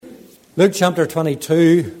Luke chapter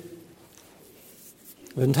 22.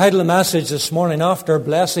 We've entitled the message this morning, After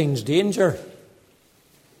Blessings, Danger.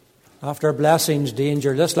 After Blessings,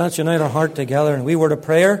 Danger. Let's unite our heart together in a wee word of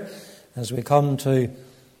prayer as we come to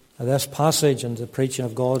this passage and the preaching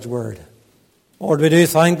of God's Word. Lord, we do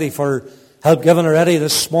thank Thee for help given already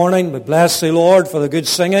this morning. We bless Thee, Lord, for the good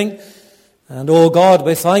singing. And, oh God,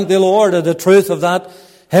 we thank Thee, Lord, of the truth of that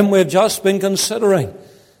hymn we've just been considering.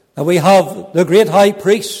 That we have the great high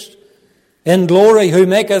priest in glory who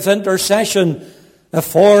maketh intercession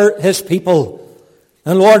for His people.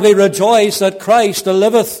 And Lord, we rejoice that Christ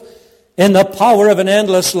liveth in the power of an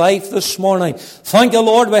endless life this morning. Thank You,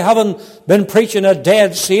 Lord, we haven't been preaching a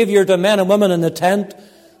dead Saviour to men and women in the tent.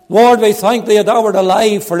 Lord, we thank Thee that Thou art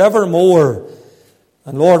alive forevermore.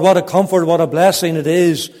 And Lord, what a comfort, what a blessing it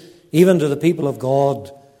is, even to the people of God.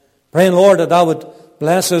 Praying, Lord, that Thou would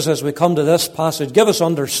bless us as we come to this passage. Give us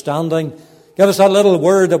understanding. Give us that little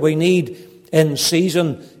word that we need in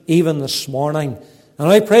season, even this morning. And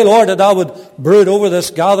I pray, Lord, that Thou would brood over this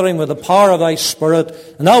gathering with the power of Thy Spirit,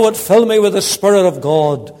 and Thou would fill me with the Spirit of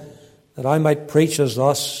God, that I might preach as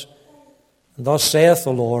thus. And thus saith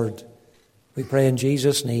the Lord. We pray in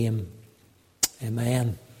Jesus' name.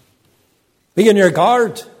 Amen. Be on your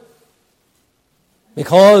guard,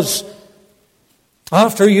 because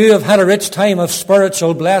after you have had a rich time of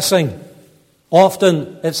spiritual blessing,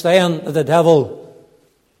 often it's then that the devil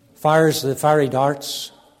fires the fiery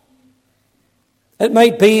darts. It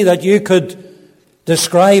might be that you could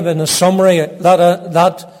describe in a summary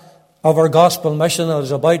that of our gospel mission that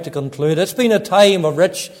is about to conclude. It's been a time of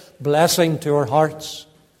rich blessing to our hearts.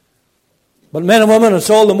 But men and women,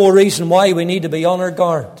 it's all the more reason why we need to be on our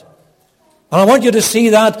guard. And I want you to see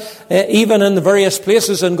that even in the various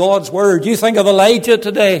places in God's Word. You think of Elijah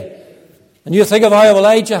today, and you think of how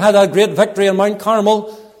Elijah had that great victory on Mount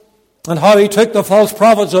Carmel, and how he took the false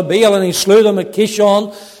prophets of Baal and he slew them at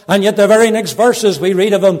Kishon. And yet the very next verses we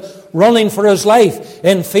read of him running for his life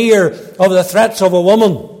in fear of the threats of a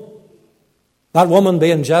woman. That woman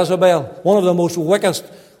being Jezebel, one of the most wickedest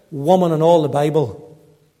women in all the Bible.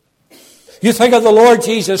 You think of the Lord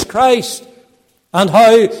Jesus Christ and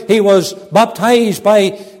how He was baptized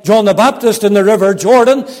by John the Baptist in the river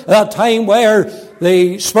Jordan, at that time where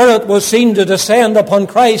the Spirit was seen to descend upon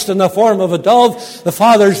Christ in the form of a dove. The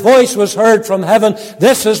Father's voice was heard from heaven,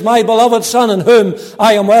 "This is my beloved Son in whom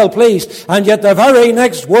I am well pleased." And yet the very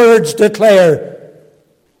next words declare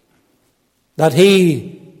that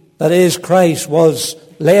He, that is Christ, was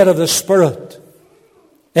led of the Spirit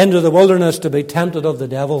into the wilderness to be tempted of the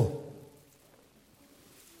devil.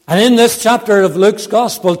 And in this chapter of Luke's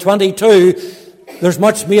Gospel 22, there's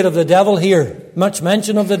much made of the devil here, much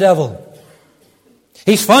mention of the devil.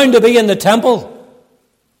 He's found to be in the temple,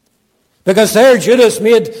 because there Judas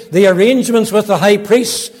made the arrangements with the high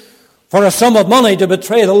priest for a sum of money to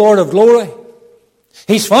betray the Lord of glory.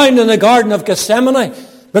 He's found in the Garden of Gethsemane,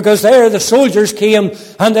 because there the soldiers came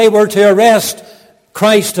and they were to arrest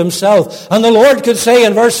Christ Himself. And the Lord could say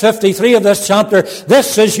in verse 53 of this chapter,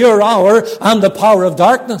 "This is your hour and the power of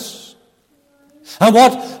darkness." And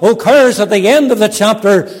what occurs at the end of the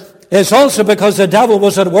chapter is also because the devil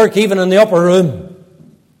was at work even in the upper room.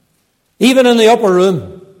 Even in the upper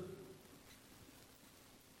room.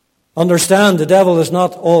 Understand, the devil is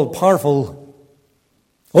not all powerful.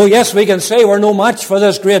 Oh yes, we can say we're no match for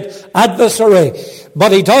this great adversary,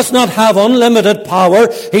 but he does not have unlimited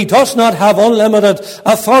power. He does not have unlimited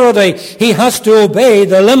authority. He has to obey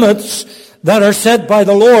the limits that are set by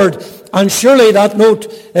the Lord. And surely that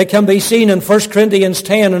note can be seen in 1 Corinthians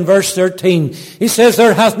 10 and verse 13. He says,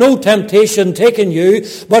 "There hath no temptation taken you,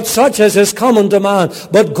 but such as is common to man.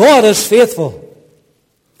 But God is faithful,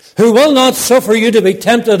 who will not suffer you to be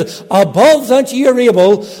tempted above that ye are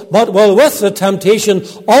able, but will with the temptation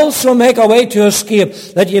also make a way to escape,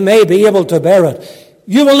 that ye may be able to bear it."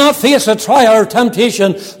 You will not face a trial or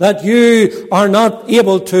temptation that you are not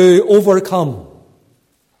able to overcome.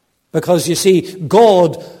 Because you see,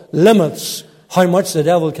 God limits how much the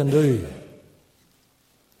devil can do.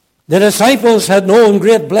 The disciples had known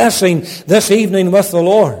great blessing this evening with the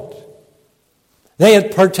Lord. They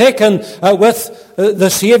had partaken with the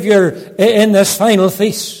Saviour in this final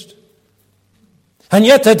feast. And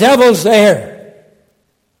yet the devil's there.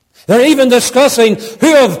 They're even discussing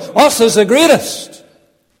who of us is the greatest.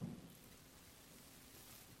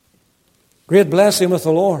 Great blessing with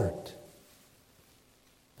the Lord.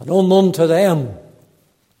 But unknown to them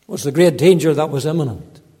was the great danger that was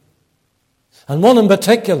imminent. And one in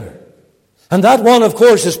particular, And that one, of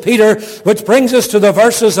course, is Peter, which brings us to the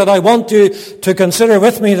verses that I want you to consider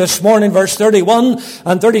with me this morning, verse 31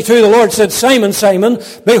 and 32. The Lord said, Simon, Simon,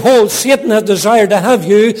 behold, Satan hath desired to have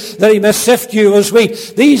you, that he may sift you as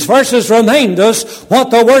wheat. These verses remind us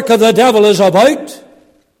what the work of the devil is about.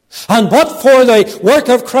 And but for the work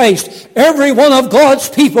of Christ, every one of God's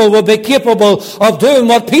people will be capable of doing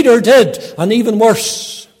what Peter did, and even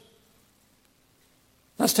worse.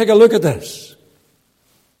 Let's take a look at this.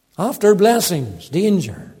 After blessings,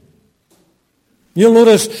 danger. You'll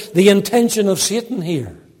notice the intention of Satan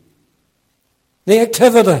here. The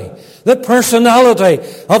activity, the personality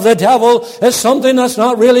of the devil is something that's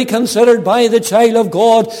not really considered by the child of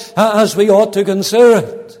God as we ought to consider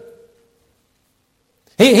it.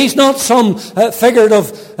 He's not some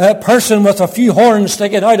figurative person with a few horns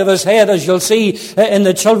sticking out of his head, as you'll see in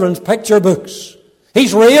the children's picture books.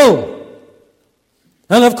 He's real.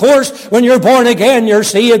 And of course, when you're born again, you're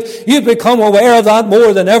saved, you become aware of that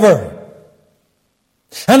more than ever.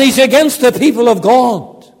 And he's against the people of God.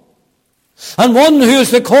 And one who is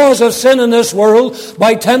the cause of sin in this world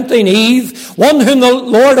by tempting Eve, one whom the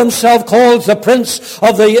Lord himself calls the prince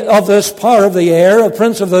of this power of the air, a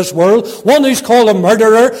prince of this world, one who's called a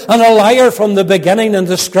murderer and a liar from the beginning in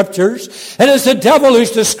the Scriptures. It is the devil who's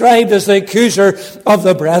described as the accuser of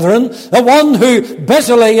the brethren, the one who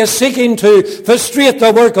busily is seeking to frustrate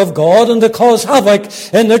the work of God and to cause havoc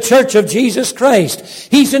in the church of Jesus Christ.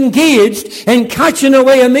 He's engaged in catching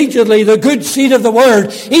away immediately the good seed of the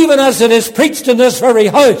word, even as it is preached in this very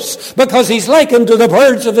house, because he's likened to the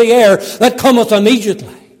birds of the air that cometh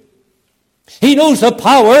immediately. He knows the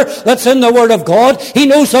power that's in the Word of God. He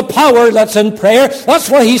knows the power that's in prayer. That's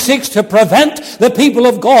why he seeks to prevent the people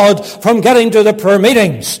of God from getting to the prayer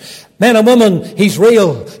meetings. Men and women, he's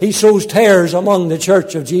real. He sows tares among the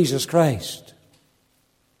church of Jesus Christ.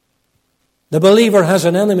 The believer has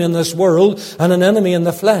an enemy in this world and an enemy in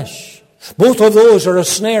the flesh. Both of those are a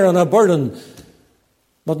snare and a burden.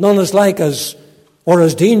 But none is like as, or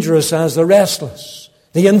as dangerous as the restless,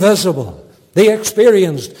 the invisible, the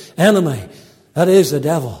experienced enemy. That is the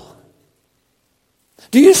devil.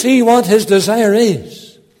 Do you see what his desire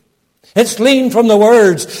is? It's gleaned from the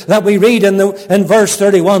words that we read in verse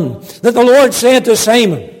 31. That the Lord said to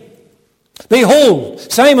Simon, behold,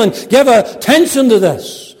 Simon, give attention to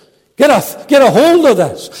this. Get a hold of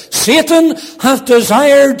this. Satan hath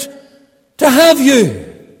desired to have you.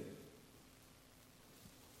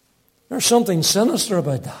 There's something sinister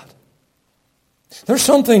about that. There's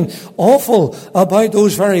something awful about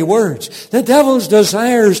those very words. The devil's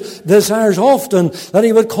desires often that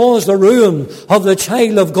he would cause the ruin of the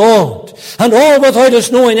child of God. And all without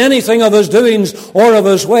us knowing anything of his doings or of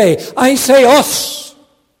his way. I say us.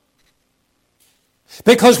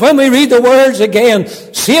 Because when we read the words again,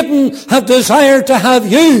 Satan hath desired to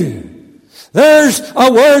have you. There's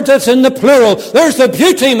a word that's in the plural. There's the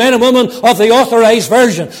beauty, men and women, of the Authorized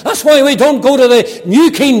Version. That's why we don't go to the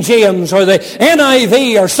New King James or the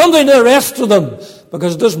NIV or something to the rest of them,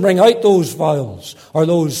 because it doesn't bring out those vowels or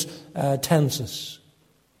those tenses.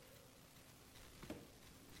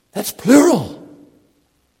 That's plural.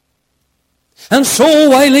 And so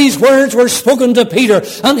while these words were spoken to Peter,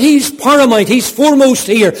 and he's paramount, he's foremost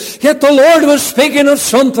here, yet the Lord was speaking of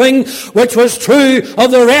something which was true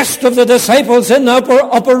of the rest of the disciples in the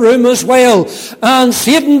upper room as well. And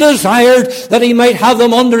Satan desired that he might have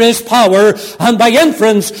them under his power, and by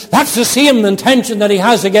inference, that's the same intention that he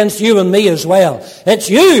has against you and me as well. It's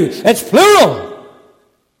you, it's plural.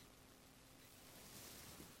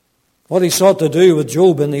 What he sought to do with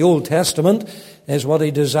Job in the Old Testament is what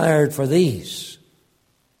he desired for these,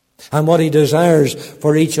 and what he desires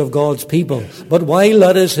for each of God's people. But while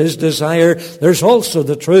that is his desire, there's also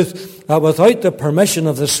the truth that without the permission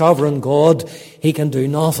of the sovereign God, he can do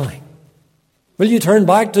nothing. Will you turn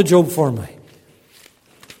back to Job for me?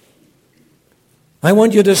 I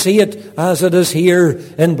want you to see it as it is here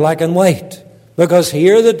in black and white, because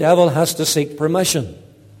here the devil has to seek permission.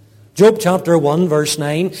 Job chapter 1 verse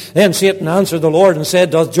 9, then Satan answered the Lord and said,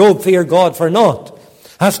 doth Job fear God for naught?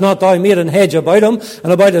 Hast not thou made an hedge about him,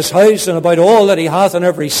 and about his house, and about all that he hath on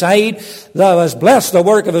every side? Thou hast blessed the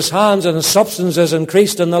work of his hands, and his substance is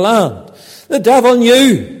increased in the land. The devil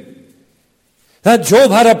knew that Job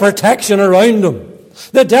had a protection around him.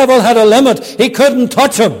 The devil had a limit. He couldn't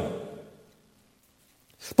touch him.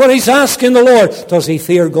 But he's asking the Lord, does he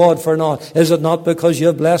fear God for naught? Is it not because you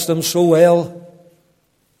have blessed him so well?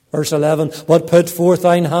 Verse 11, but put forth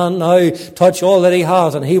thine hand now, touch all that he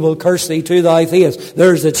hath, and he will curse thee to thy face.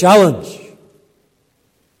 There's the challenge.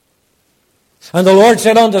 And the Lord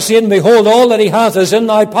said unto Satan, Behold, all that he hath is in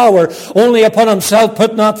thy power, only upon himself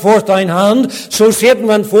put not forth thine hand. So Satan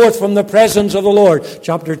went forth from the presence of the Lord.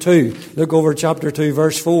 Chapter 2. Look over chapter 2,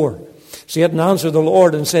 verse 4. Satan answered the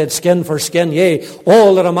Lord and said, Skin for skin, yea,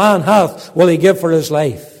 all that a man hath will he give for his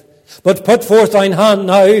life. But put forth thine hand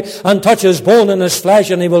now, and touch his bone and his flesh,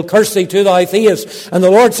 and he will curse thee to thy face. And the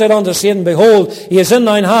Lord said unto Satan, Behold, he is in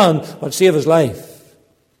thine hand, but save his life.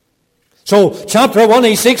 So, chapter 1,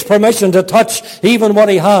 he seeks permission to touch even what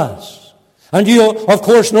he has. And you, of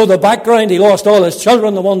course, know the background. He lost all his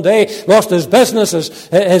children in one day, lost his business,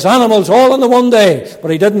 his animals, all in the one day.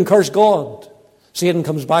 But he didn't curse God. Satan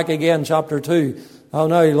comes back again, chapter 2. Oh,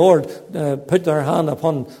 now, Lord, put their hand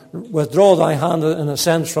upon, withdraw thy hand, in a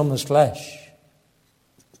sense, from his flesh.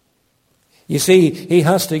 You see, he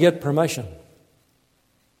has to get permission.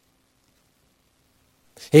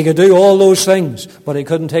 He could do all those things, but he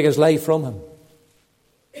couldn't take his life from him.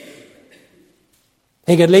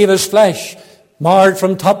 He could leave his flesh marred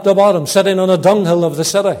from top to bottom, sitting on a dunghill of the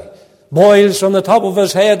city, boils from the top of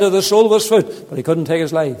his head to the sole of his foot, but he couldn't take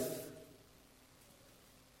his life.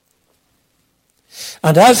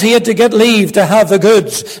 And as he had to get leave to have the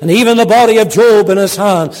goods, and even the body of Job in his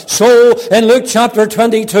hand, so in Luke chapter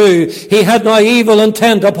 22, he had no evil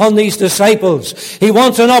intent upon these disciples. He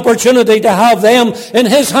wants an opportunity to have them in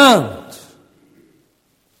his hand.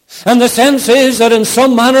 And the sense is that in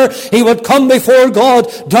some manner he would come before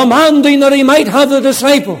God, demanding that he might have the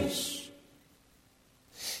disciples.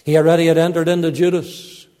 He already had entered into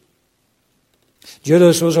Judas.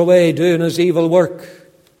 Judas was away doing his evil work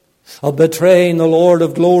of betraying the Lord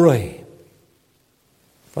of glory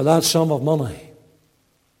for that sum of money.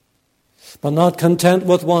 But not content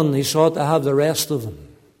with one, he sought to have the rest of them.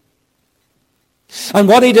 And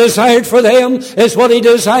what he desired for them is what he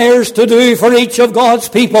desires to do for each of God's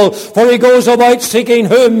people. For he goes about seeking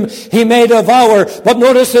whom he may devour. But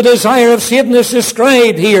notice the desire of Satan is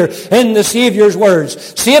described here in the Saviour's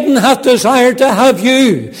words. Satan hath desired to have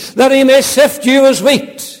you, that he may sift you as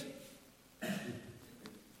wheat.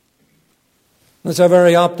 That's a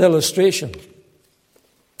very apt illustration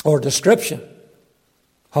or description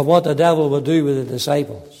of what the devil would do with the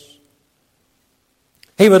disciples.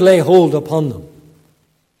 He would lay hold upon them.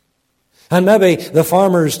 And maybe the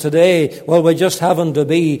farmers today, well, we just happen to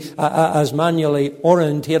be as manually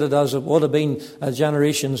orientated as it would have been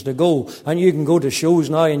generations ago. And you can go to shows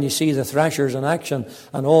now and you see the threshers in action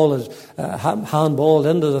and all is handballed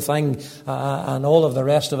into the thing and all of the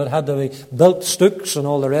rest of it had to be built stooks and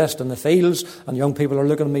all the rest in the fields. And young people are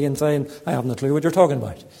looking at me and saying, I haven't a clue what you're talking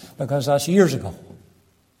about, because that's years ago.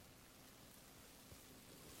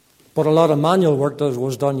 But a lot of manual work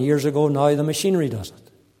was done years ago. Now the machinery does it.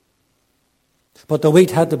 But the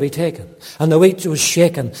wheat had to be taken, and the wheat was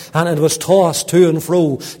shaken, and it was tossed to and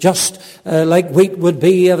fro, just like wheat would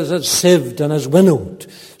be as it's sieved and as winnowed,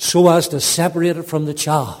 so as to separate it from the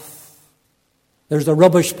chaff. There's the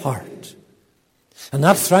rubbish part. And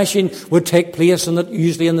that threshing would take place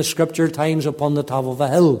usually in the scripture times upon the top of a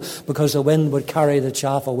hill, because the wind would carry the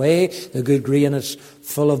chaff away. The good grain is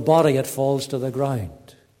full of body, it falls to the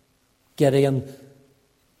ground. Gideon,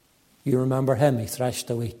 you remember him, he threshed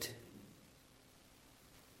the wheat.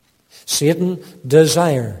 Satan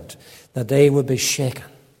desired that they would be shaken.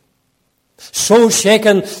 So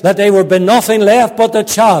shaken that they would be nothing left but the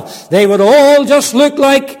chaff. They would all just look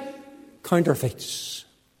like counterfeits.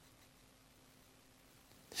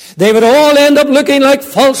 They would all end up looking like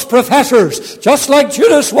false professors, just like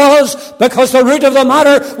Judas was, because the root of the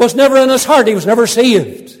matter was never in his heart. He was never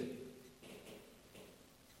saved.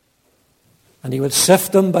 And he would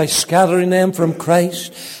sift them by scattering them from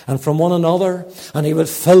Christ and from one another. And he would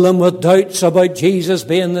fill them with doubts about Jesus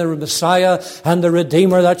being the Messiah and the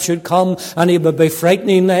Redeemer that should come. And he would be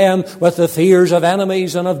frightening them with the fears of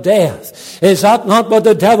enemies and of death. Is that not what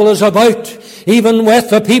the devil is about? Even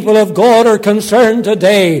with the people of God are concerned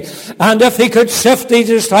today. And if he could sift these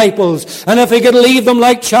disciples, and if he could leave them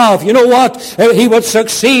like chaff, you know what? He would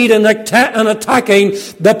succeed in attacking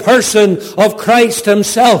the person of Christ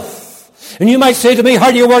himself. And you might say to me, how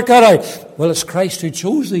do you work that out? Well, it's Christ who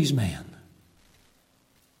chose these men.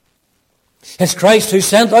 It's Christ who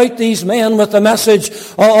sent out these men with the message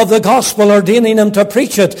of the gospel, ordaining them to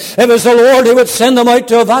preach it. It was the Lord who would send them out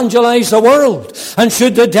to evangelize the world. And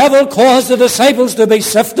should the devil cause the disciples to be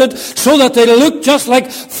sifted so that they look just like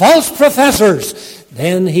false professors,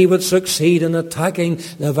 then he would succeed in attacking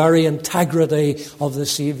the very integrity of the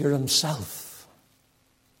Savior himself.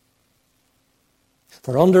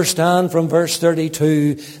 For understand from verse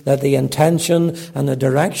 32 that the intention and the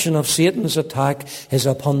direction of Satan's attack is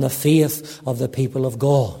upon the faith of the people of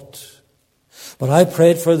God. But I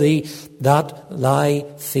prayed for thee that thy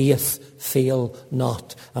faith fail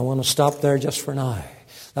not. I want to stop there just for now.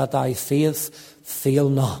 That thy faith fail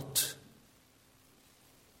not.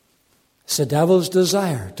 It's the devil's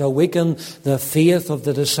desire to weaken the faith of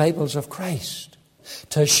the disciples of Christ,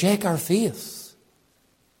 to shake our faith,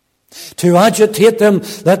 to agitate them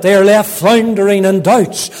that they are left floundering in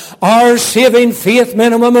doubts. Our saving faith,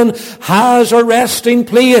 men and women, has a resting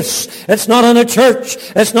place. It's not in a church.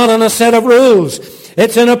 It's not in a set of rules.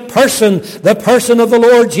 It's in a person, the person of the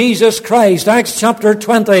Lord Jesus Christ. Acts chapter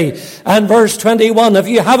 20 and verse 21. If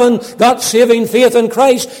you haven't got saving faith in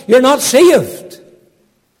Christ, you're not saved.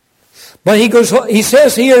 But he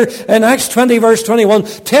says here in Acts 20 verse 21,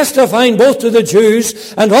 testifying both to the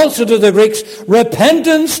Jews and also to the Greeks,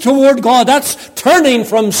 repentance toward God, that's turning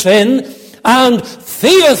from sin, and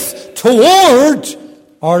faith toward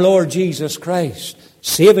our Lord Jesus Christ.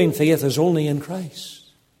 Saving faith is only in Christ.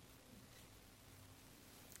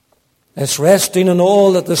 It's resting in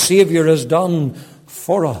all that the Savior has done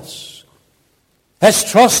for us.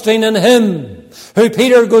 It's trusting in Him, who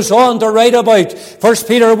Peter goes on to write about. 1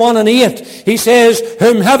 Peter 1 and 8, he says,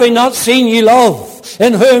 whom having not seen ye love,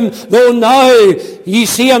 in whom though now ye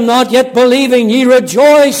see Him not, yet believing ye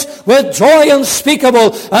rejoice with joy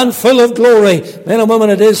unspeakable and full of glory. Men and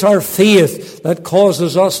women, it is our faith that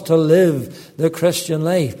causes us to live the Christian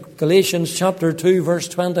life. Galatians chapter 2 verse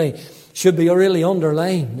 20 should be really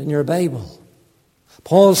underlined in your Bible.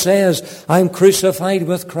 Paul says, I'm crucified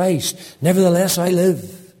with Christ, nevertheless I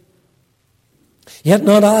live. Yet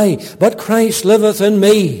not I, but Christ liveth in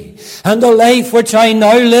me. And the life which I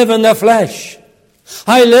now live in the flesh,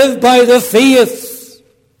 I live by the faith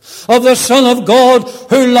of the Son of God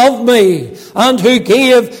who loved me and who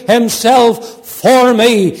gave Himself for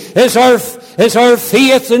me. Is our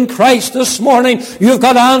faith in Christ this morning? You've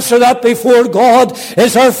got to answer that before God.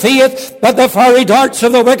 Is our faith that the fiery darts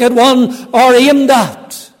of the wicked one are aimed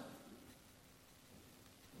at?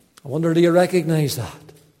 I wonder, do you recognize that?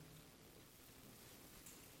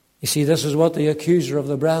 You see, this is what the accuser of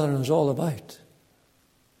the brethren is all about.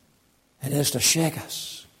 It is to shake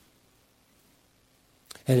us.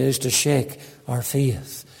 It is to shake our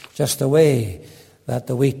faith, just the way that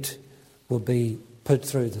the wheat will be put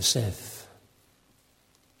through the sieve.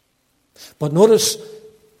 But notice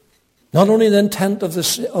not only the intent of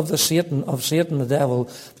Satan, the devil,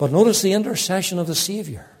 but notice the intercession of the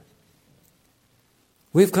Savior.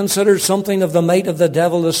 We've considered something of the might of the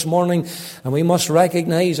devil this morning, and we must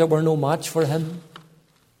recognize that we're no match for him.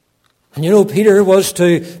 And you know, Peter was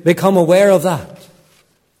to become aware of that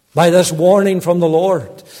by this warning from the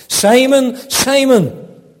Lord. Simon, Simon.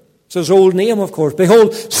 It's his old name, of course.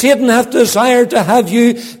 Behold, Satan hath desired to have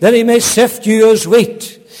you, that he may sift you as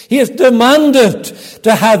wheat. He has demanded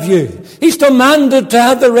to have you. He's demanded to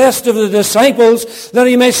have the rest of the disciples, that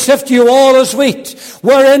he may sift you all as wheat.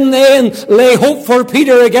 Wherein then lay hope for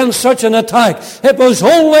Peter against such an attack? It was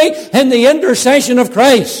only in the intercession of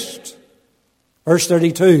Christ. Verse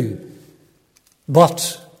 32.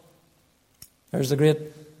 But, there's the great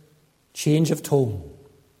change of tone.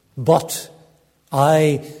 But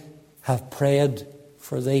I have prayed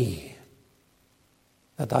for thee,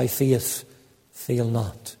 that thy faith fail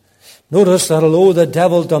not. Notice that although the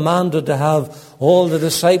devil demanded to have all the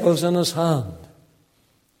disciples in his hand,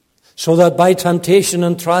 so that by temptation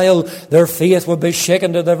and trial their faith would be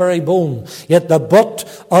shaken to the very bone, yet the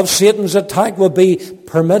butt of Satan's attack would be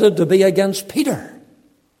permitted to be against Peter.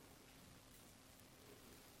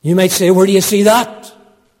 You might say, where do you see that?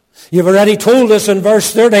 You've already told us in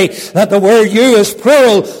verse 30 that the word you is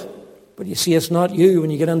plural. But you see, it's not you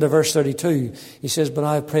when you get into verse 32. He says, but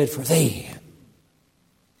I have prayed for thee.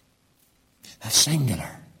 That's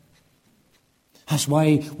singular. That's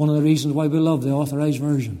why, one of the reasons why we love the Authorized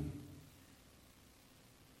Version.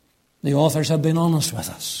 The authors have been honest with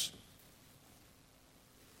us.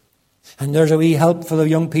 And there's a wee help for the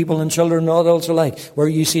young people and children and adults alike, where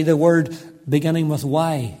you see the word beginning with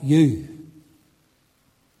Y, you.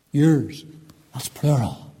 Yours. That's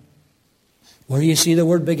plural. Where you see the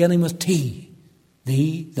word beginning with T,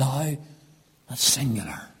 thee, thou, that's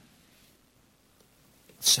singular.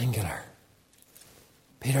 It's singular.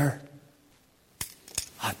 Peter,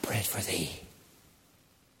 I prayed for thee.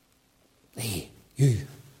 Thee, you.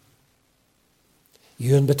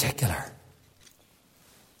 You in particular.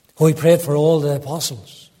 Oh, he prayed for all the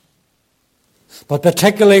apostles. But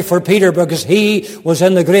particularly for Peter, because he was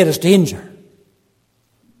in the greatest danger.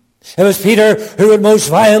 It was Peter who would most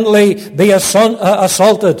violently be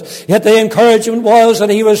assaulted. Yet the encouragement was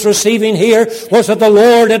that he was receiving here was that the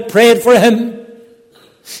Lord had prayed for him.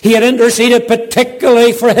 He had interceded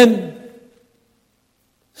particularly for him.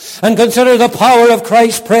 And consider the power of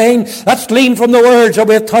Christ praying. That's gleaned from the words that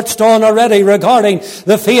we've touched on already regarding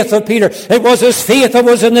the faith of Peter. It was his faith that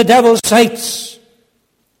was in the devil's sights.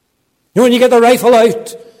 You know, when you get the rifle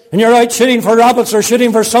out and you're out shooting for rabbits or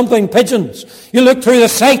shooting for something, pigeons, you look through the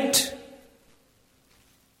sight.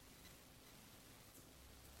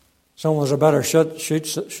 Some of us are better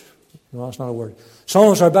no, that's not a word. Some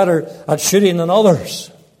of us are better at shooting than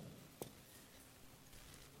others.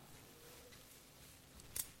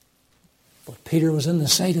 But Peter was in the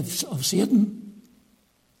sight of Satan.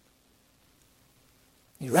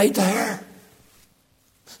 He's right there.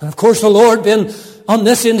 And of course the Lord, being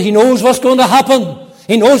omniscient, He knows what's going to happen.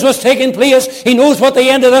 He knows what's taking place. He knows what the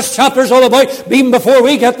end of this chapter is all about, even before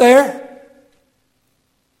we get there.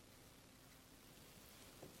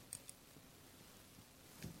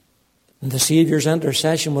 And the Saviour's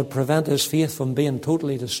intercession would prevent his faith from being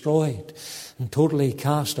totally destroyed and totally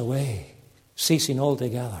cast away, ceasing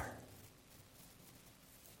altogether.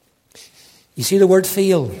 You see the word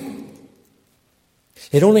feel.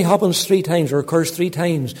 It only happens 3 times, or occurs 3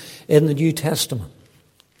 times in the New Testament.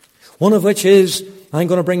 One of which is, I'm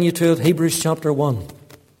going to bring you to it, Hebrews chapter 1.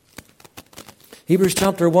 Hebrews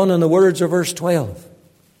chapter 1 and the words of verse 12.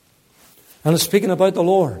 And it's speaking about the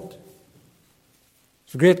Lord.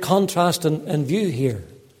 It's a great contrast in view here.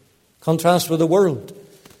 Contrast with the world.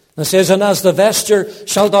 And it says, and as the vesture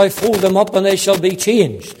shalt thou fold them up, and they shall be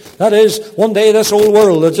changed. That is, one day this old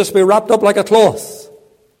world will just be wrapped up like a cloth.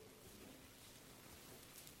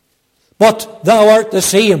 But thou art the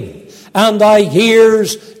same, and thy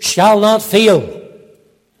years shall not fail.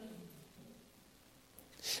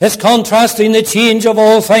 It's contrasting the change of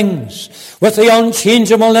all things with the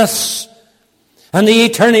unchangeableness and the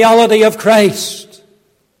eternality of Christ.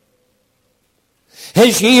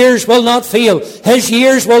 His years will not fail. His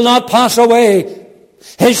years will not pass away.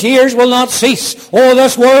 His years will not cease. Oh,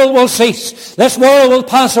 this world will cease. This world will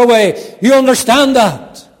pass away. You understand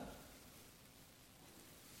that?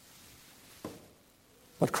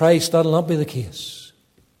 But Christ, that'll not be the case.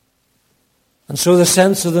 And so the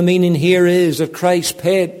sense of the meaning here is that Christ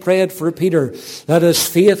prayed for Peter that his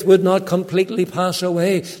faith would not completely pass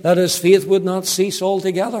away, that his faith would not cease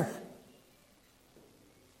altogether.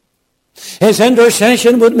 His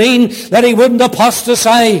intercession would mean that he wouldn't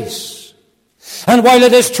apostatize. And while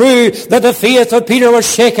it is true that the faith of Peter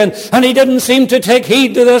was shaken, and he didn't seem to take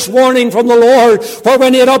heed to this warning from the Lord, for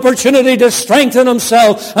when he had opportunity to strengthen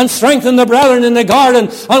himself and strengthen the brethren in the garden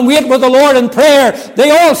and wait with the Lord in prayer,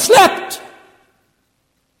 they all slept.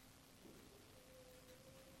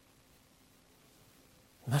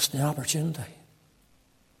 Missed the opportunity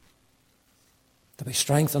to be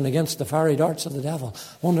strengthened against the fiery darts of the devil.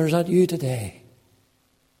 Wonder, is that you today?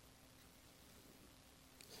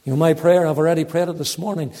 You know, my prayer, I've already prayed it this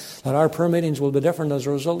morning, that our prayer meetings will be different as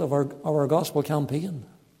a result of our gospel campaign.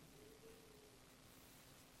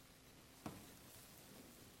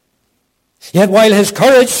 Yet while his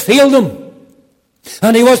courage failed him,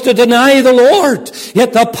 and he was to deny the Lord,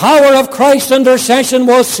 yet the power of Christ's intercession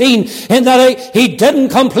was seen in that he didn't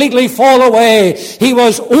completely fall away. He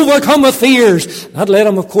was overcome with fears. That led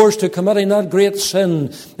him, of course, to committing that great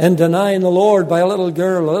sin in denying the Lord by a little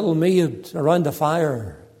girl, a little maid around the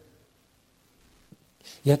fire.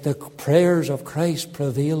 Yet the prayers of Christ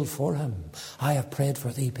prevailed for him. I have prayed for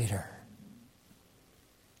thee, Peter.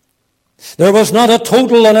 There was not a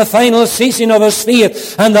total and a final ceasing of his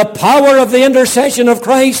faith, and the power of the intercession of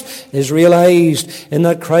Christ is realized in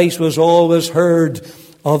that Christ was always heard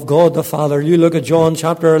of God the Father. You look at John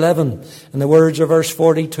chapter 11, and the words of verse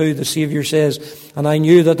 42, the Saviour says, and I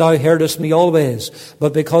knew that thou heardest me always,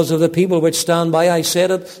 but because of the people which stand by I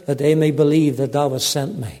said it, that they may believe that thou hast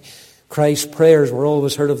sent me. Christ's prayers were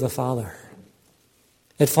always heard of the Father.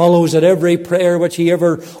 It follows that every prayer which he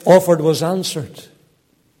ever offered was answered.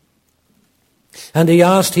 And he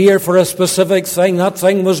asked here for a specific thing. That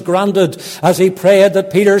thing was granted as he prayed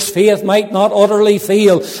that Peter's faith might not utterly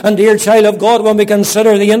fail. And dear child of God, when we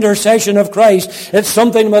consider the intercession of Christ, it's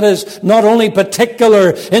something that is not only particular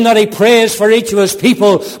in that he prays for each of his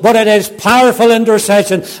people, but it is powerful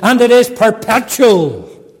intercession, and it is perpetual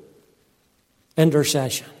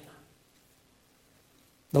intercession.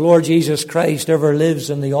 The Lord Jesus Christ ever lives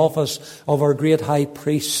in the office of our great high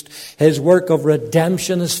priest. His work of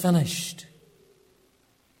redemption is finished.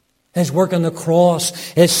 His work on the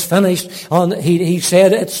cross is finished. He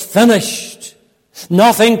said, it's finished.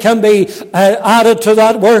 Nothing can be added to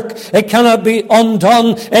that work. It cannot be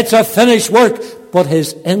undone. It's a finished work. But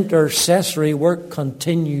his intercessory work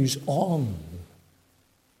continues on.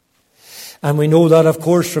 And we know that, of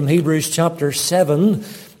course, from Hebrews chapter 7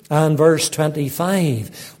 And verse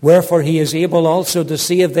 25, wherefore he is able also to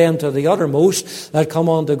save them to the uttermost that come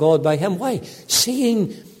unto God by him. Why?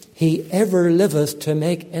 Seeing he ever liveth to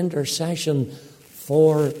make intercession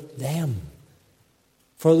for them,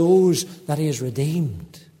 for those that he has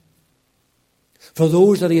redeemed, for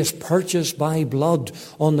those that he has purchased by blood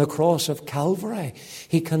on the cross of Calvary.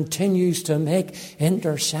 He continues to make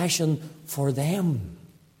intercession for them.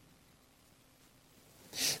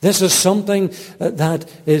 This is something that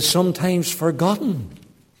is sometimes forgotten.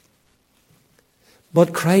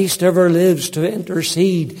 But Christ ever lives to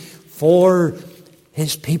intercede for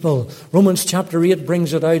his people. Romans chapter 8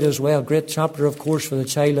 brings it out as well. Great chapter, of course, for the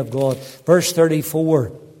child of God. Verse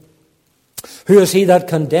 34. Who is he that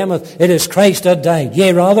condemneth? It is Christ that died.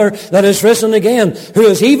 Yea, rather, that is risen again. Who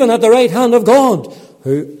is even at the right hand of God.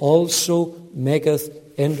 Who also maketh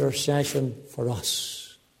intercession for us.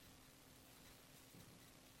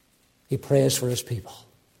 He prays for his people.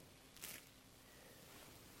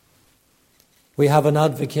 We have an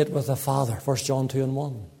advocate with the Father. 1 John 2 and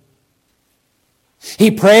 1.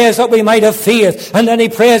 He prays that we might have faith, and then he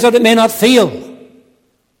prays that it may not fail.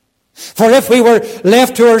 For if we were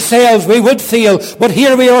left to ourselves, we would fail. But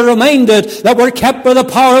here we are reminded that we're kept by the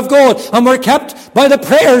power of God, and we're kept by the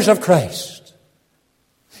prayers of Christ.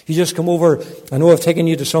 You just come over, I know I've taken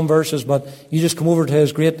you to some verses, but you just come over to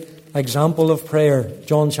his great example of prayer,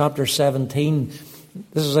 John chapter 17.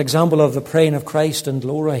 This is an example of the praying of Christ in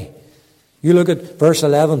glory. You look at verse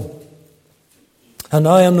 11. And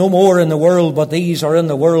I am no more in the world, but these are in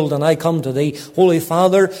the world, and I come to thee. Holy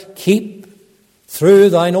Father, keep through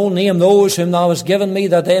thine own name those whom thou hast given me,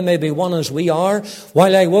 that they may be one as we are.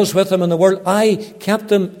 While I was with them in the world, I kept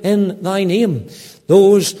them in thy name.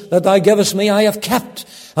 Those that thou givest me, I have kept.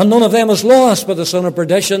 And none of them is lost, but the son of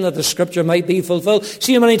perdition, that the scripture might be fulfilled.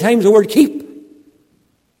 See how many times the word keep.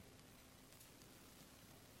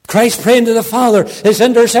 Christ praying to the Father. His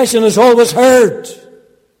intercession is always heard.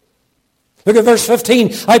 Look at verse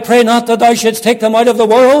 15. I pray not that thou shouldst take them out of the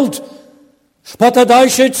world, but that thou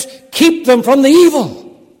shouldst keep them from the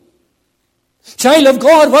evil. Child of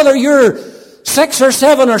God, whether you're 6 or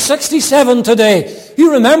 7 or 67 today,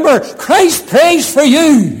 you remember Christ prays for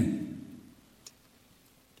you,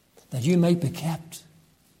 that you might be kept.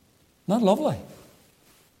 Not lovely?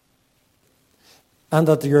 And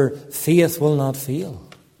that your faith will not fail.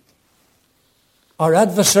 Our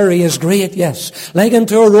adversary is great, yes, like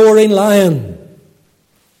unto a roaring lion,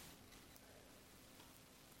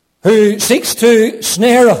 who seeks to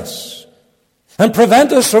snare us and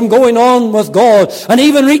prevent us from going on with God and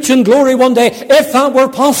even reaching glory one day, if that were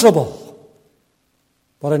possible.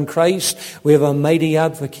 But in Christ we have a mighty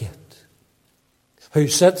advocate who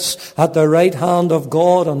sits at the right hand of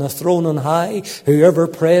God on the throne on high, who ever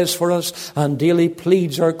prays for us and daily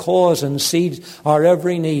pleads our cause and sees our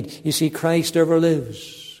every need. You see, Christ ever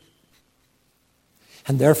lives.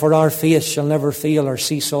 And therefore our faith shall never fail or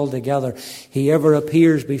cease altogether. He ever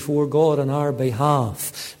appears before God on our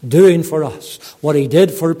behalf, doing for us what he did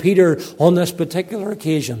for Peter on this particular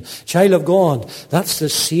occasion. Child of God, that's the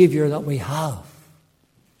Savior that we have.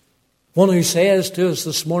 One who says to us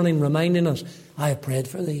this morning, reminding us, I have prayed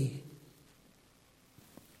for thee.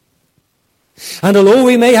 And although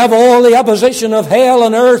we may have all the opposition of hell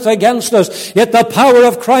and earth against us, yet the power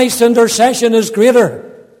of Christ's intercession is greater.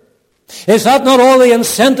 Is that not all the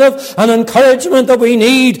incentive and encouragement that we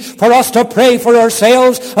need for us to pray for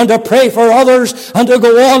ourselves and to pray for others and to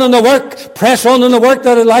go on in the work, press on in the work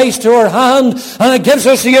that lies to our hand, and it gives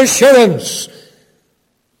us the assurance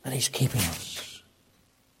that he's keeping us.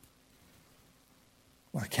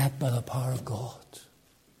 We're kept by the power of God.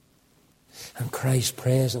 And Christ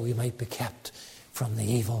prays that we might be kept from the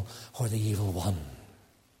evil or the evil one.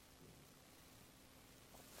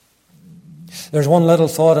 There's one little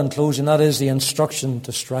thought in closing, that is the instruction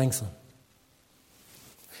to strengthen.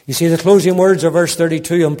 You see, the closing words of verse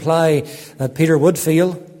 32 imply that Peter would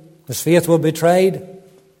fail, his faith would be tried,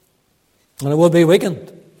 and it would be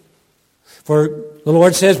weakened. For the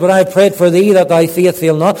Lord says, but I have prayed for thee that thy faith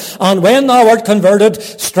fail not, and when thou art converted,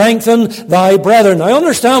 strengthen thy brethren. Now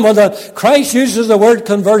understand, when Christ uses the word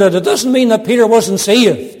converted, it doesn't mean that Peter wasn't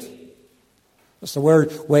saved. That's the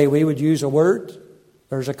way we would use a word.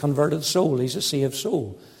 There's a converted soul. He's a saved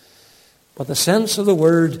soul. But the sense of the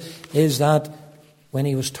word is that when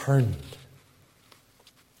he was turned,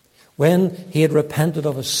 when he had repented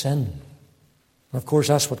of his sin, and of course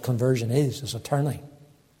that's what conversion is a turning.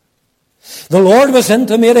 The Lord was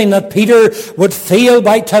intimating that Peter would fail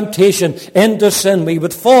by temptation into sin. We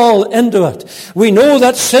would fall into it. We know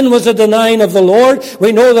that sin was a denying of the Lord.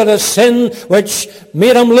 We know that a sin which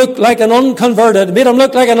made him look like an unconverted, made him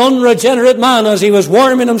look like an unregenerate man as he was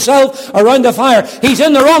warming himself around the fire. He's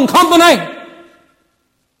in the wrong company.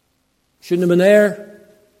 Shouldn't have been there.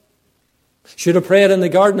 Should have prayed in the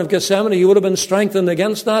Garden of Gethsemane. He would have been strengthened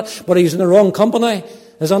against that. But he's in the wrong company.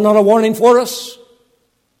 Is that not a warning for us?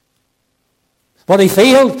 But he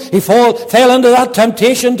failed. He fell into that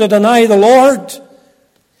temptation to deny the Lord.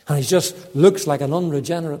 And he just looks like an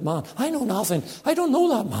unregenerate man. I know nothing. I don't know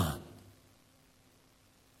that man.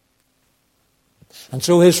 And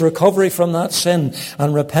so his recovery from that sin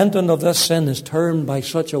and repenting of this sin is termed by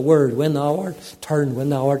such a word, when thou art turned, when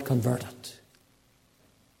thou art converted.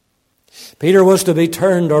 Peter was to be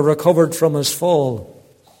turned or recovered from his fall.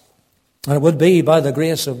 And it would be by the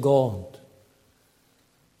grace of God.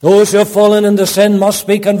 Those who have fallen into sin must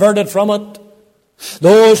be converted from it.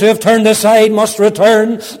 Those who have turned aside must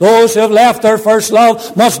return. Those who have left their first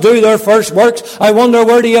love must do their first works. I wonder,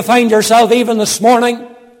 where do you find yourself even this morning?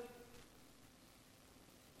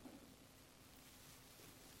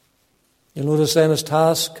 You'll notice then his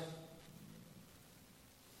task.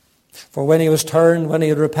 For when he was turned, when he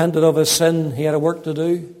had repented of his sin, he had a work to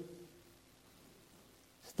do.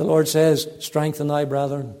 The Lord says, strengthen thy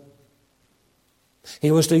brethren.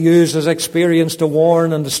 He was to use his experience to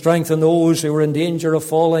warn and to strengthen those who were in danger of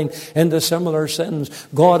falling into similar sins.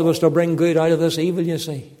 God was to bring good out of this evil, you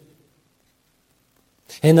see.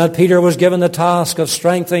 In that Peter was given the task of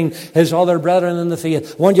strengthening his other brethren in the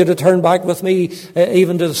faith. I want you to turn back with me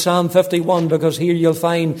even to Psalm 51, because here you'll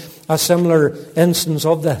find a similar instance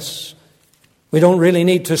of this. We don't really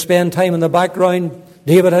need to spend time in the background.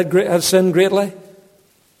 David had sinned greatly.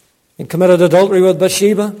 He committed adultery with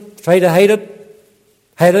Bathsheba, tried to hide it.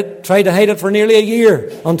 Tried to hide it for nearly a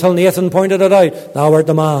year until Nathan pointed it out. Thou art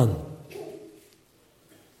the man.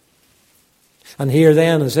 And here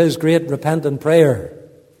then is his great repentant prayer.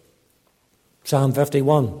 Psalm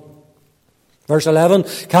 51. Verse 11,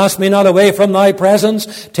 cast me not away from thy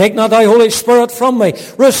presence. Take not thy Holy Spirit from me.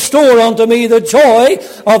 Restore unto me the joy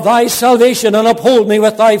of thy salvation, and uphold me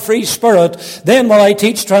with thy free spirit. Then will I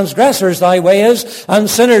teach transgressors thy ways, and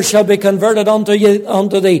sinners shall be converted unto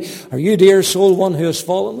thee. Are you, dear soul, one who has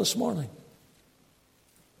fallen this morning?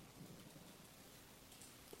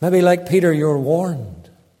 Maybe like Peter, you're warned.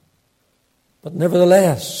 But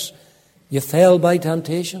nevertheless, you fell by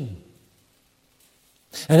temptation.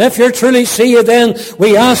 And if you're truly saved, then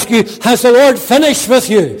we ask you, has the Lord finished with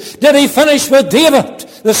you? Did he finish with David,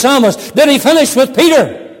 the psalmist? Did he finish with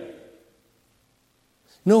Peter?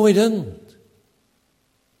 No, he didn't.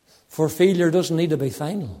 For failure doesn't need to be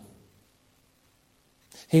final.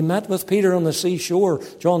 He met with Peter on the seashore,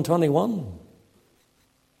 John 21.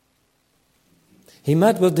 He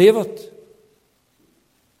met with David.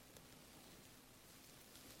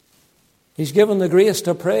 He's given the grace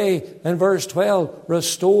to pray in verse 12,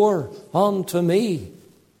 restore unto me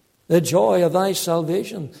the joy of thy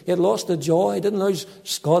salvation. He had lost the joy. He didn't lose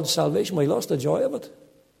God's salvation, but he lost the joy of it.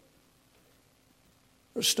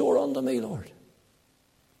 Restore unto me, Lord.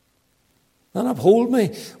 And uphold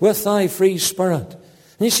me with thy free spirit.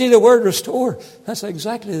 And you see the word restore, that's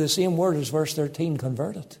exactly the same word as verse 13,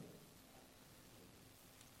 converted.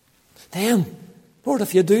 Then, Lord,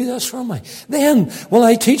 if you do this for me, then will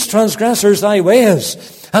I teach transgressors thy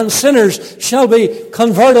ways, and sinners shall be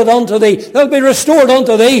converted unto thee. They'll be restored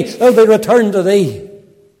unto thee. They'll be returned to thee.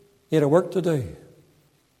 You had a work to do.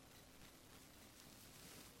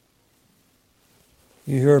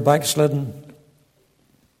 You who are backslidden,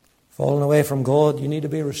 fallen away from God, you need to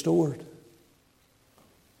be restored.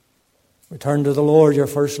 Return to the Lord, your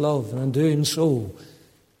first love, and in doing so,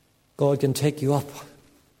 God can take you up.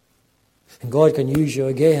 And God can use you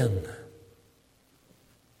again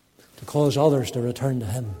to cause others to return to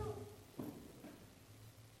him.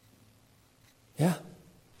 Yeah.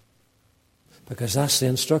 Because that's the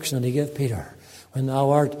instruction that he gave Peter. When thou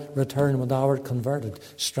art returned, when thou art converted,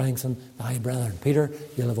 strengthen thy brethren. Peter,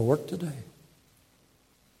 you'll have a work to do.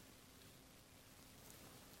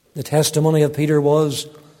 The testimony of Peter was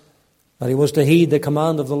that he was to heed the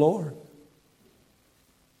command of the Lord.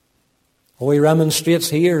 Oh, he remonstrates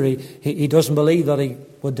here. He doesn't believe that he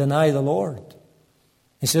would deny the Lord.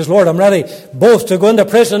 He says, Lord, I'm ready both to go into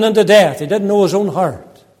prison and to death. He didn't know his own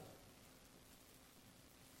heart.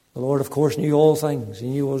 The Lord, of course, knew all things. He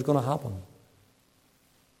knew what was going to happen.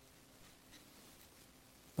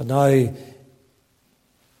 But now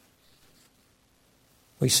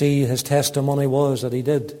we see his testimony was that he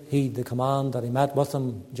did heed the command, that he met with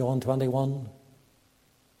them, John 21.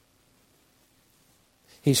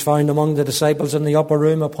 He's found among the disciples in the upper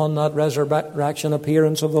room upon that resurrection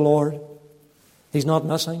appearance of the Lord. He's not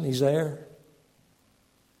missing. He's there.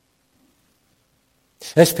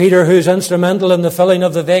 It's Peter who's instrumental in the filling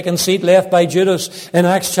of the vacant seat left by Judas in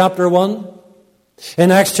Acts chapter 1.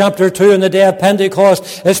 In Acts chapter 2, on the day of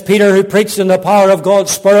Pentecost, it's Peter who preached in the power of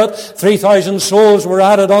God's Spirit. 3,000 souls were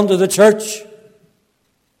added unto the church.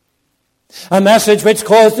 A message which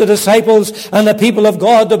caused the disciples and the people of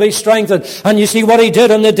God to be strengthened. And you see what he did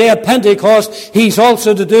on the day of Pentecost, he's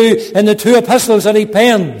also to do in the 2 epistles that he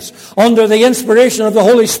pens under the inspiration of the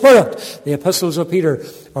Holy Spirit. The epistles of Peter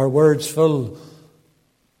are words full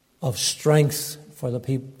of strength for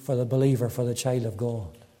the believer, for the child of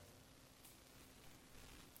God.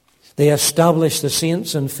 They establish the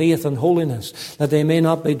saints in faith and holiness, that they may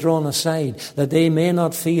not be drawn aside, that they may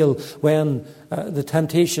not feel when the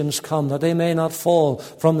temptations come, that they may not fall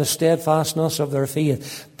from the steadfastness of their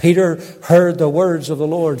faith. Peter heard the words of the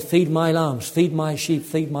Lord, feed my lambs, feed my sheep,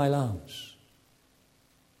 feed my lambs.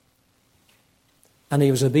 And he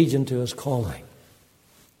was obedient to his calling.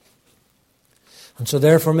 And so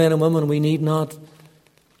therefore, men and women, we need not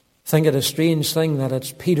think it a strange thing that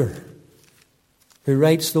it's Peter who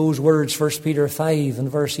writes those words, 1 Peter 5 and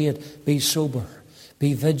verse 8, be sober,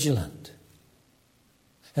 be vigilant.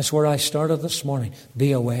 That's where I started this morning.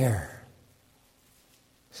 Be aware.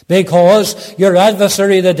 Because your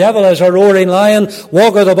adversary, the devil, as a roaring lion,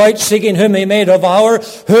 walketh about seeking whom he may devour,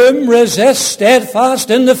 whom resist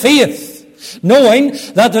steadfast in the faith, knowing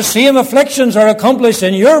that the same afflictions are accomplished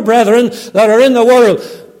in your brethren that are in the world.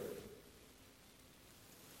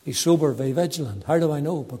 Be sober, be vigilant. How do I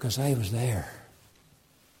know? Because I was there.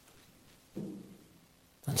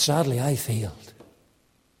 And sadly, I failed.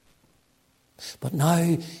 But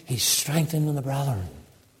now he's strengthening the brethren,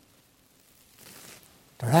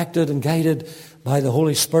 directed and guided by the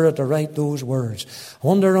Holy Spirit to write those words. I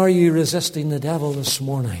wonder, are you resisting the devil this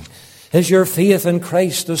morning? Is your faith in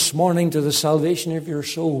Christ this morning to the salvation of your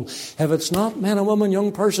soul? If it's not, man and woman,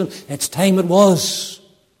 young person, it's time it was.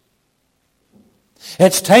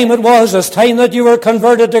 It's time it was. It's time that you were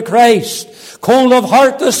converted to Christ. Cold of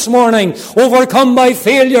heart this morning, overcome by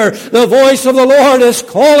failure, the voice of the Lord is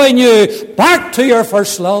calling you back to your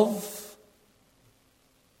first love.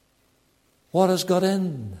 What has got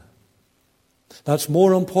in? That's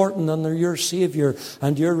more important than your Savior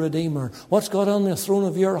and your Redeemer. What's got on the throne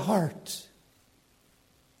of your heart?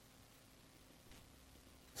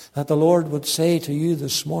 That the Lord would say to you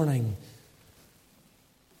this morning,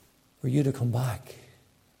 for you to come back.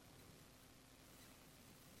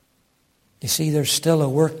 You see, there's still a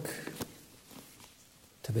work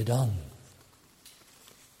to be done.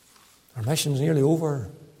 Our mission's nearly over.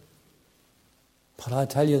 But I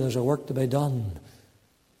tell you, there's a work to be done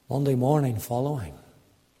Monday morning following.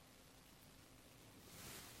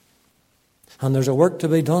 And there's a work to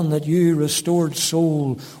be done that you, restored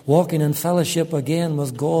soul, walking in fellowship again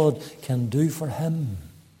with God, can do for Him.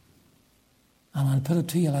 And I'll put it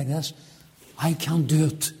to you like this. I can't do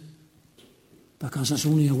it because it's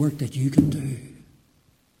only a work that you can do.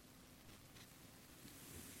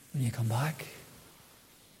 When you come back,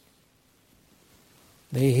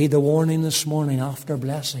 they heed the warning this morning, after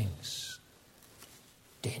blessings,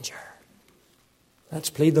 danger. Let's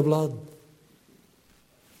plead the blood.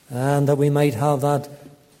 And that we might have that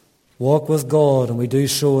walk with God, and we do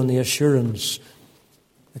so in the assurance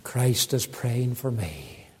that Christ is praying for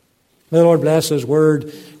me. May the Lord bless His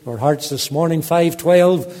word to our hearts this morning.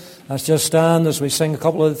 5:12. Let's just stand as we sing a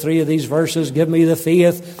couple of three of these verses. Give me the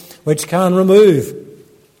faith which can remove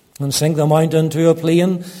and sink the mountain to a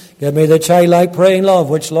plain. Give me the childlike praying love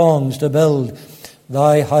which longs to build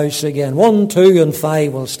thy house again. 1, 2, and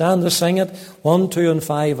 5. We'll stand to sing it. 1, 2, and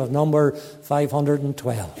 5 of number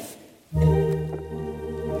 512.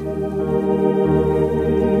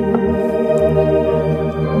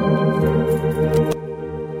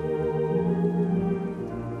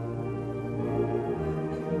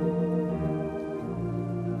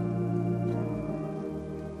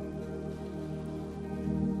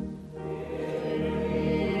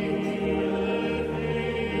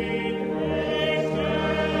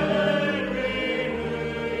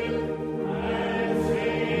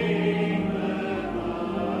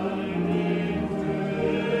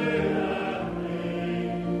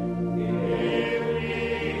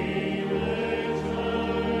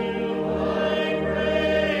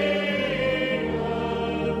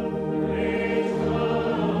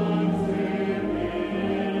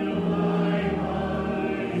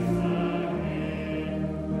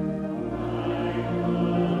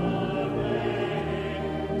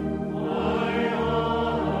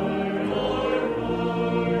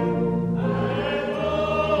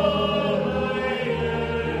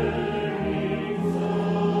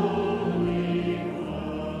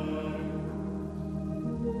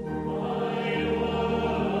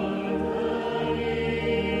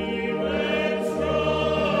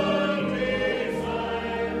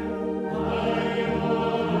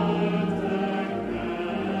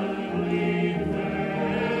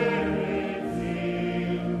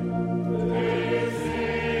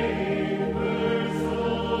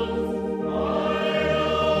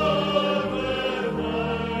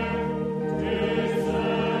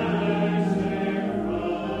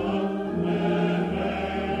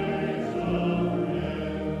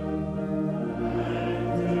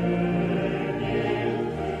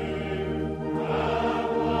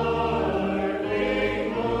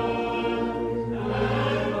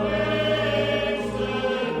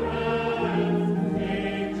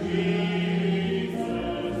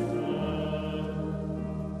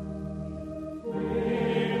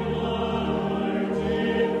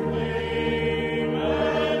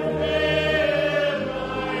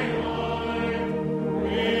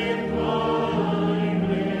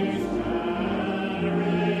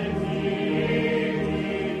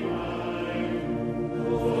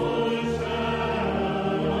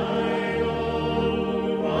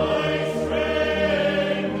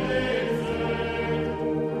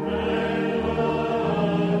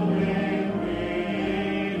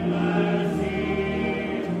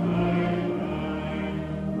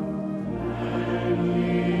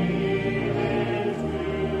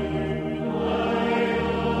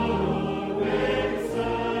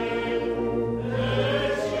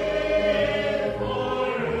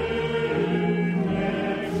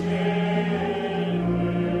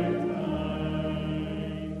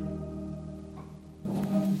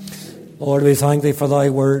 Lord, we thank Thee for Thy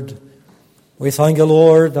word. We thank You,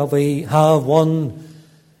 Lord, that we have one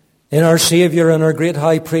in our Saviour and our great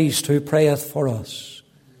high priest who prayeth for us.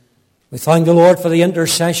 We thank the Lord for the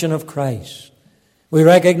intercession of Christ. We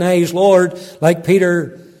recognize, Lord, like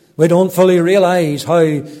Peter, we don't fully realize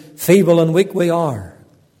how feeble and weak we are.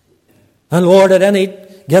 And Lord, at any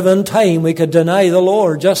given time we could deny the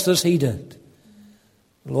Lord just as he did.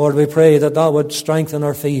 Lord, we pray that Thou would strengthen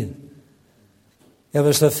our faith. Give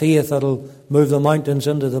us the faith that will move the mountains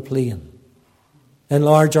into the plain.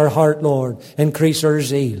 Enlarge our heart, Lord. Increase our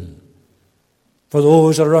zeal for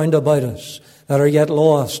those around about us that are yet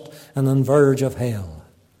lost and on verge of hell.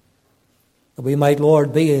 That we might,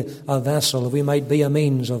 Lord, be a vessel, that we might be a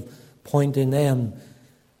means of pointing them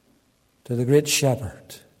to the great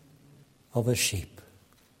shepherd of His sheep.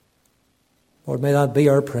 Lord, may that be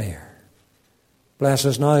our prayer. Bless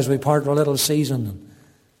us now as we part for a little season. And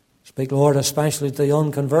speak, Lord, especially to the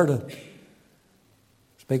unconverted.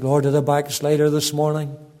 Speak, Lord, to the backslider this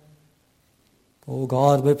morning. Oh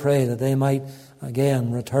God, we pray that they might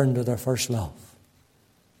again return to their first love.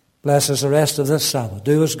 Bless us the rest of this Sabbath.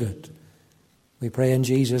 Do us good. We pray in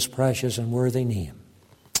Jesus' precious and worthy name.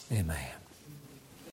 Amen.